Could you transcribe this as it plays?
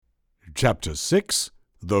Chapter 6,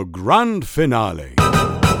 The Grand Finale.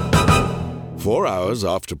 4 hours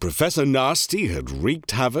after Professor Nasty had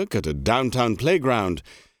wreaked havoc at a downtown playground,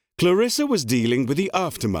 Clarissa was dealing with the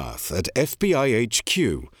aftermath at FBI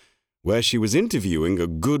HQ, where she was interviewing a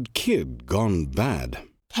good kid gone bad.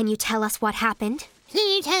 Can you tell us what happened? Can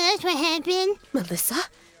you tell us what happened? Melissa,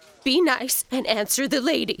 be nice and answer the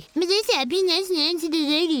lady. Melissa, be nice and answer the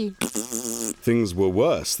lady. Things were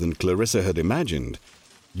worse than Clarissa had imagined.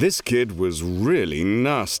 This kid was really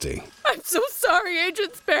nasty. I'm so sorry,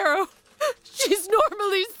 Agent Sparrow. She's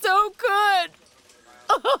normally so good.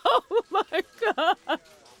 Oh, my God.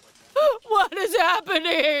 What is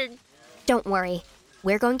happening? Don't worry.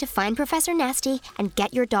 We're going to find Professor Nasty and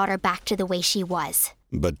get your daughter back to the way she was.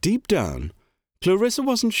 But deep down, Clarissa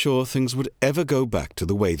wasn't sure things would ever go back to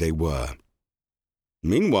the way they were.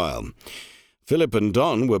 Meanwhile, Philip and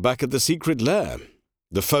Don were back at the secret lair.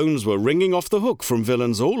 The phones were ringing off the hook from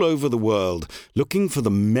villains all over the world, looking for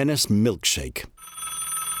the Menace Milkshake.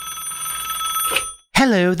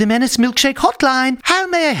 Hello, the Menace Milkshake hotline. How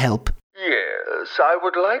may I help? Yes, I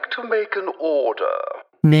would like to make an order.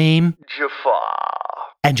 Name? Jafar.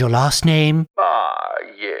 And your last name?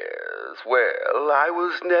 Yes. Well, I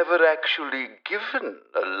was never actually given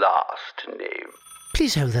a last name.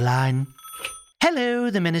 Please hold the line. Hello,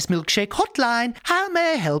 the Menace Milkshake hotline. How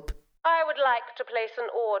may I help? I would like to place an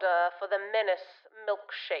order for the Menace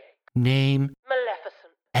Milkshake. Name?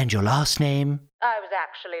 Maleficent. And your last name? I was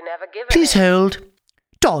actually never given Please it. hold.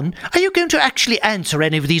 Don, are you going to actually answer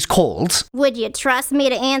any of these calls? Would you trust me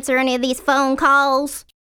to answer any of these phone calls?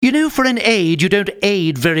 You know, for an aide, you don't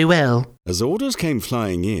aid very well. As orders came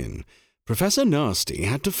flying in, Professor Nasty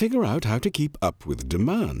had to figure out how to keep up with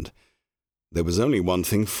demand. There was only one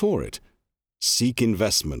thing for it: seek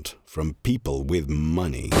investment from people with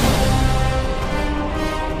money.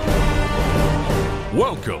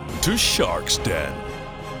 Welcome to Shark's Den.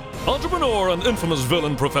 Entrepreneur and infamous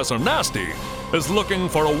villain Professor Nasty is looking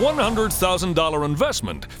for a $100,000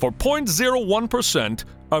 investment for 0.01%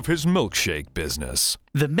 of his milkshake business.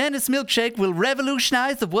 The Menace Milkshake will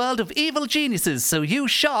revolutionize the world of evil geniuses, so you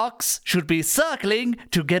sharks should be circling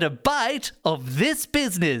to get a bite of this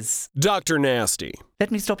business. Dr. Nasty.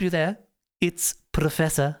 Let me stop you there. It's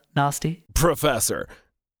Professor Nasty. Professor.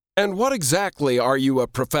 And what exactly are you a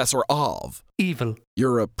professor of? Evil.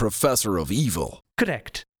 You're a professor of evil.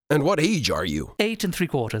 Correct. And what age are you? 8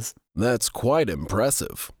 3/4. That's quite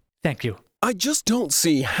impressive. Thank you. I just don't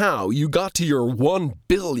see how you got to your $1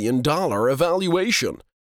 billion evaluation.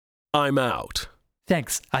 I'm out.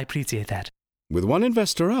 Thanks, I appreciate that. With one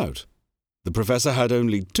investor out, the professor had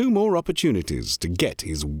only 2 more opportunities to get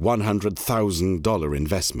his $100,000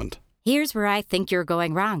 investment. Here's where I think you're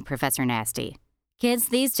going wrong, Professor Nasty. Kids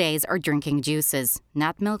these days are drinking juices,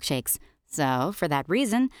 not milkshakes. So, for that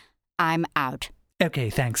reason, I'm out.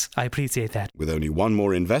 Okay, thanks. I appreciate that. With only 1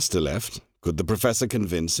 more investor left, could the professor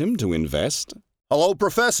convince him to invest? Hello,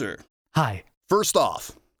 Professor. Hi. First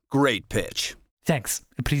off, great pitch. Thanks.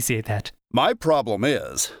 Appreciate that. My problem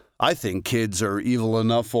is, I think kids are evil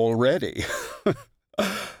enough already.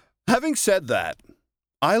 Having said that,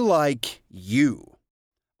 I like you.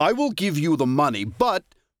 I will give you the money, but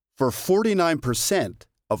for 49%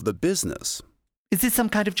 of the business. Is this some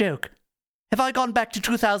kind of joke? Have I gone back to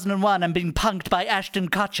 2001 and been punked by Ashton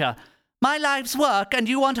Kutcher? My life's work and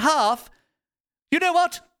you want half? You know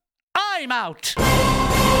what? I'm out!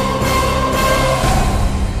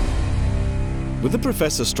 With the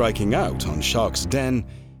professor striking out on Shark's Den,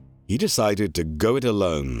 he decided to go it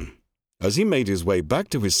alone. As he made his way back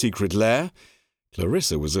to his secret lair,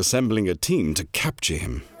 Clarissa was assembling a team to capture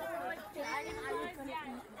him.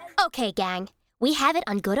 Okay, gang. We have it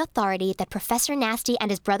on good authority that Professor Nasty and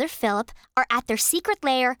his brother Philip are at their secret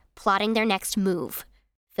lair plotting their next move.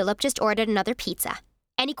 Philip just ordered another pizza.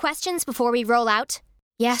 Any questions before we roll out?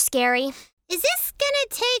 Yeah, Scary? Is this gonna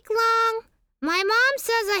take long? My mom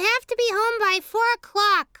says I have to be home by 4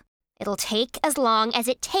 o'clock. It'll take as long as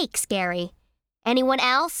it takes, Scary. Anyone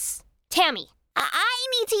else? Tammy. I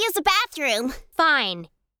need to use the bathroom. Fine.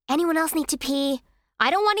 Anyone else need to pee? I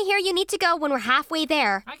don't want to hear you need to go when we're halfway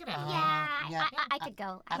there. I could go. I could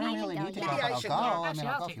go. I don't really need to go, but I'll go. I mean,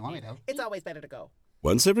 I'll go if you want me to. It's always better to go.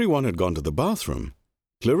 Once everyone had gone to the bathroom,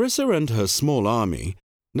 Clarissa and her small army,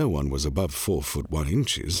 no one was above 4 foot 1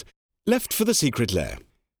 inches, left for the secret lair.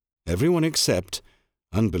 Everyone except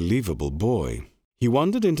Unbelievable Boy. He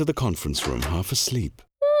wandered into the conference room half asleep.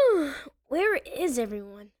 Where is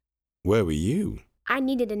everyone? Where were you? I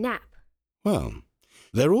needed a nap. Well,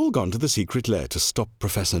 they're all gone to the secret lair to stop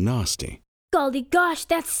Professor Nasty. Golly gosh,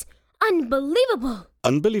 that's unbelievable!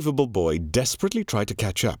 Unbelievable Boy desperately tried to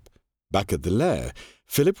catch up. Back at the lair,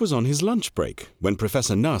 Philip was on his lunch break when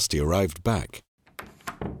Professor Nasty arrived back.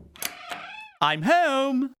 I'm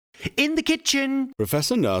home. In the kitchen.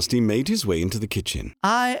 Professor Nasty made his way into the kitchen.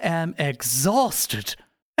 I am exhausted.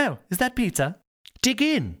 Oh, is that pizza? Dig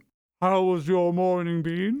in. How was your morning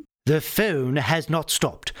been? The phone has not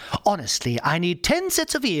stopped. Honestly, I need 10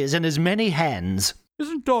 sets of ears and as many hands.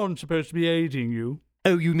 Isn't Don supposed to be aiding you?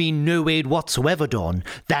 Oh, you mean no aid whatsoever, Don?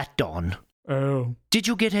 That Don. Oh. Did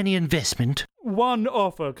you get any investment? One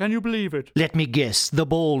offer, can you believe it? Let me guess, the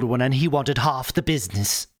bald one, and he wanted half the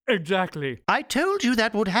business. Exactly. I told you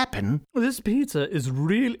that would happen. This pizza is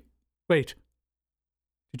really... Wait.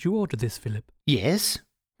 Did you order this, Philip? Yes.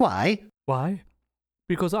 Why? Why?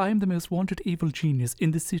 Because I am the most wanted evil genius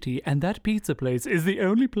in the city, and that pizza place is the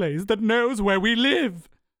only place that knows where we live.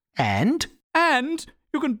 And? And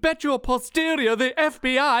you can bet your posterior the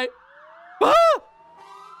FBI... Ah!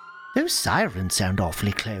 Those sirens sound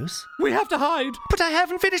awfully close. We have to hide. But I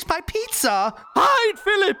haven't finished my pizza. Hide,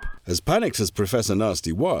 Philip! As panicked as Professor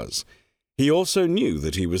Nasty was, he also knew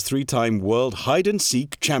that he was 3-time world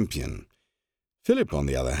hide-and-seek champion. Philip, on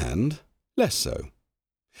the other hand, less so.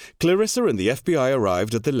 Clarissa and the FBI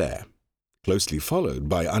arrived at the lair, closely followed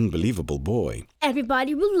by Unbelievable Boy.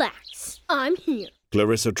 Everybody relax. I'm here.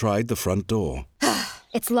 Clarissa tried the front door.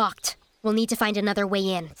 It's locked. We'll need to find another way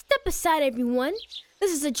in. Step aside, everyone.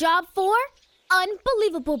 This is a job for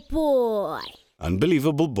Unbelievable Boy.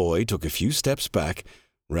 Unbelievable Boy took a few steps back,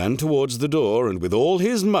 ran towards the door, and with all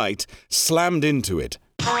his might, slammed into it.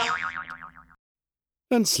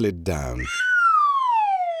 And slid down,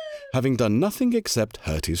 having done nothing except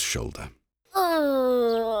hurt his shoulder.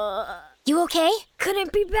 You okay?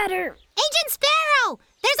 Couldn't be better. Agent Sparrow!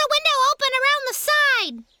 There's a window open around the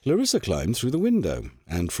side! Clarissa climbed through the window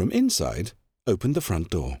and from inside opened the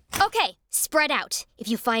front door. Okay, spread out. If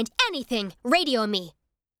you find anything, radio me.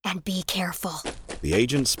 And be careful. The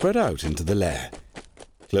agents spread out into the lair.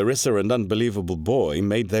 Clarissa and Unbelievable Boy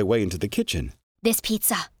made their way into the kitchen. This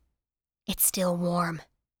pizza, it's still warm.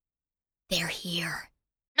 They're here.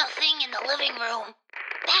 Nothing in the living room.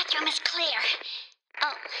 Bathroom is clear.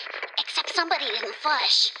 Oh, except somebody didn't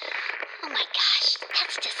flush. Oh my gosh,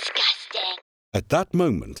 that's disgusting. At that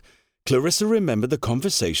moment, Clarissa remembered the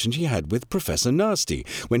conversation she had with Professor Nasty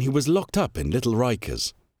when he was locked up in Little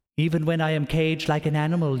Rikers. Even when I am caged like an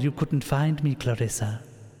animal, you couldn't find me, Clarissa.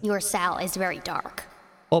 Your cell is very dark.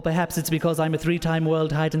 Or perhaps it's because I'm a 3-time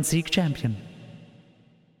world hide-and-seek champion.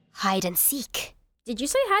 Hide and seek. Did you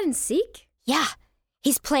say hide and seek? Yeah,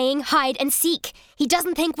 he's playing hide and seek. He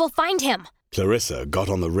doesn't think we'll find him. Clarissa got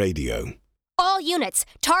on the radio. All units,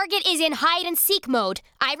 target is in hide and seek mode.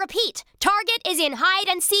 I repeat, target is in hide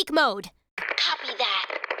and seek mode. Copy that.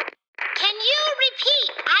 Can you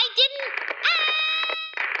repeat? I didn't...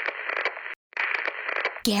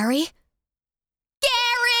 Gary?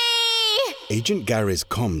 Gary! Agent Gary's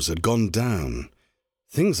comms had gone down.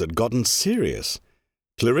 Things had gotten serious.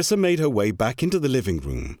 Clarissa made her way back into the living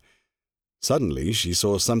room. Suddenly, she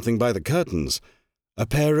saw something by the curtains. A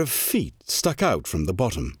pair of feet stuck out from the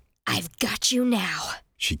bottom. I've got you now.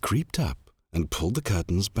 She creeped up and pulled the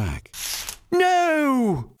curtains back.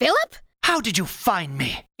 No! Philip? How did you find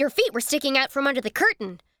me? Your feet were sticking out from under the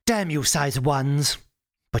curtain. Damn you, size 1s.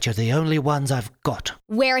 But you're the only ones I've got.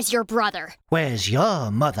 Where's your brother? Where's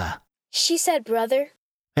your mother? She said brother.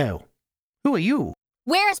 Oh. Who are you?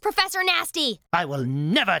 Where's Professor Nasty? I will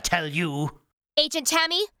never tell you. Agent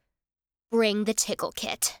Tammy, bring the tickle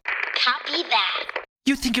kit. Copy that.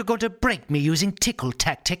 You think you're going to break me using tickle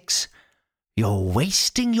tactics? You're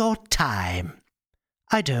wasting your time.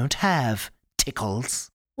 I don't have tickles.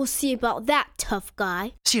 We'll see about that, tough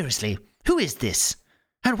guy. Seriously, who is this?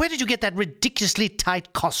 And where did you get that ridiculously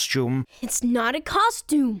tight costume? It's not a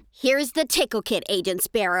costume. Here's the tickle kit, Agent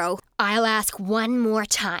Sparrow. I'll ask one more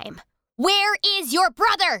time. Where is your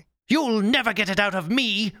brother? You'll never get it out of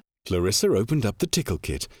me. Clarissa opened up the tickle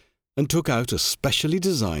kit and took out a specially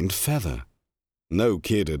designed feather. No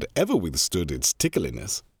kid had ever withstood its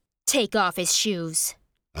tickliness. Take off his shoes.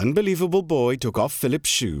 Unbelievable Boy took off Philip's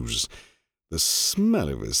shoes. The smell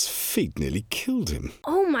of his feet nearly killed him.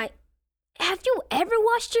 Oh my... Have you ever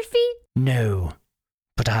washed your feet? No,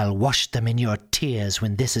 but I'll wash them in your tears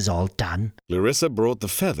when this is all done. Clarissa brought the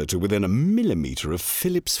feather to within a millimetre of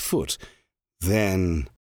Philip's foot. Then...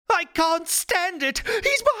 I can't stand it!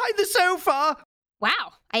 He's behind the sofa!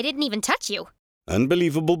 Wow, I didn't even touch you.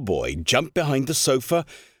 Unbelievable Boy jumped behind the sofa,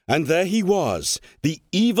 and there he was, the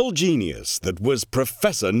evil genius that was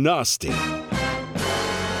Professor Nasty.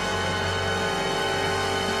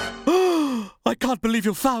 I can't believe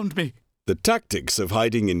you found me. The tactics of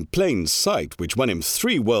hiding in plain sight, which won him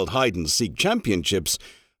 3 world hide-and-seek championships,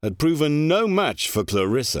 had proven no match for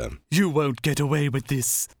Clarissa. You won't get away with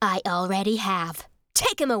this. I already have.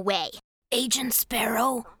 Take him away. Agent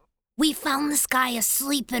Sparrow, we found this guy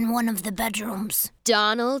asleep in one of the bedrooms.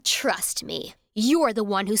 Donald, trust me. You're the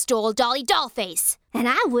one who stole Dolly Dollface. And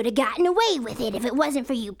I would have gotten away with it if it wasn't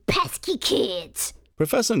for you pesky kids.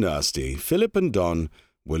 Professor Nasty, Philip and Don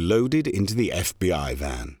were loaded into the FBI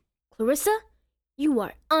van. Clarissa, you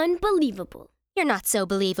are unbelievable. You're not so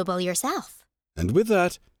believable yourself. And with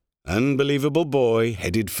that, Unbelievable Boy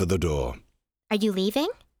headed for the door. Are you leaving?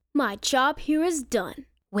 My job here is done.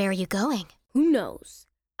 Where are you going? Who knows?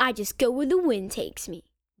 I just go where the wind takes me.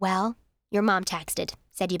 Well, your mom texted.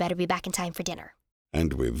 Said you better be back in time for dinner.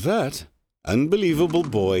 And with that, Unbelievable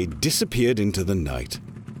Boy disappeared into the night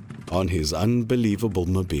on his unbelievable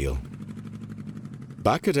mobile.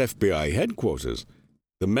 Back at FBI headquarters,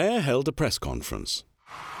 the mayor held a press conference.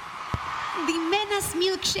 The Menace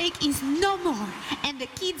milkshake is no more, and the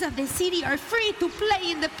kids of the city are free to play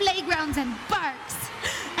in the playgrounds and parks.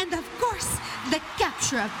 And of course, the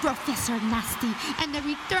capture of Professor Nasty and the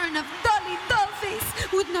return of Dolly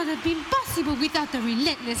Dollface would not have been possible without the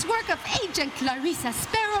relentless work of Agent Clarissa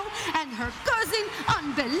Sparrow and her cousin,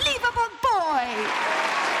 Unbelievable Boy.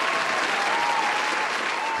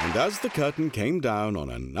 And as the curtain came down on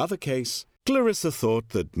another case, Clarissa thought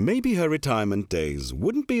that maybe her retirement days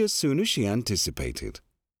wouldn't be as soon as she anticipated.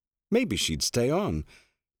 Maybe she'd stay on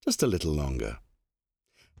just a little longer.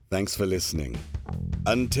 Thanks for listening.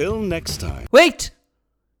 Until next time. Wait!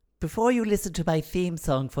 Before you listen to my theme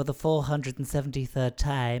song for the 473rd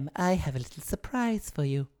time, I have a little surprise for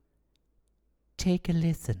you. Take a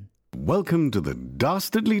listen. Welcome to the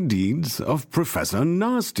Dastardly Deeds of Professor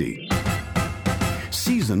Nasty.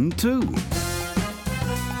 Season 2.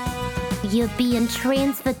 You're being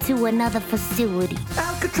transferred to another facility.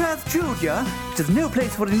 Alcatraz Junior? There's no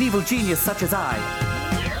place for an evil genius such as I.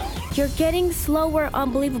 You're getting slower,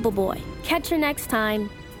 Unbelievable Boy. Catch you next time,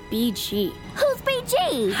 BG. Who's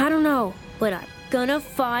BG? I don't know, but I'm gonna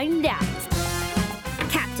find out.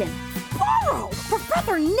 Captain. Sparrow!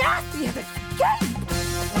 Professor Nasty has escaped!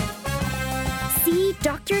 See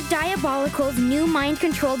Dr. Diabolical's new mind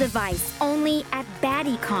control device, only at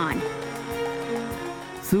BaddyCon.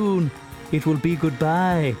 Soon, it will be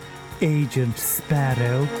goodbye, Agent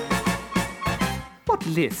Sparrow. What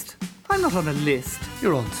list? I'm not on a list.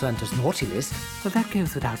 You're on Santa's naughty list. Well, that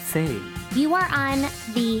goes without saying. You are on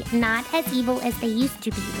the not as evil as they used to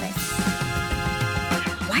be list.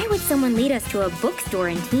 Why would someone lead us to a bookstore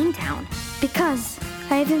in Teen Town? Because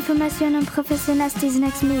I have information on Professor Nasty's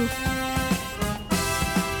next move.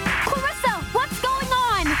 Clarissa, what's going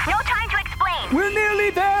on? No time to explain. We're nearly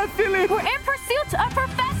there, Philip! We're in pursuit of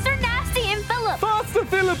Professor Nasty and Philip. Faster,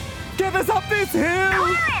 Philip! Get us up this hill!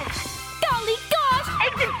 Clearance! Golly gosh!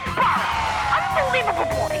 Agent Sparrow! Unbelievable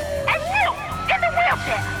Boy! And you! In the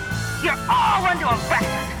wheelchair! You're all under arrest!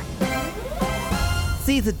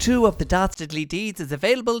 Season 2 of The Dastardly Deeds is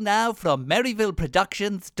available now from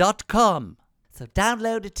MerryvilleProductions.com. So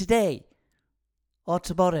download it today, or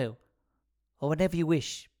tomorrow, or whenever you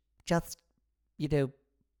wish. Just,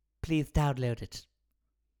 please download it.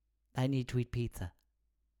 I need to eat pizza.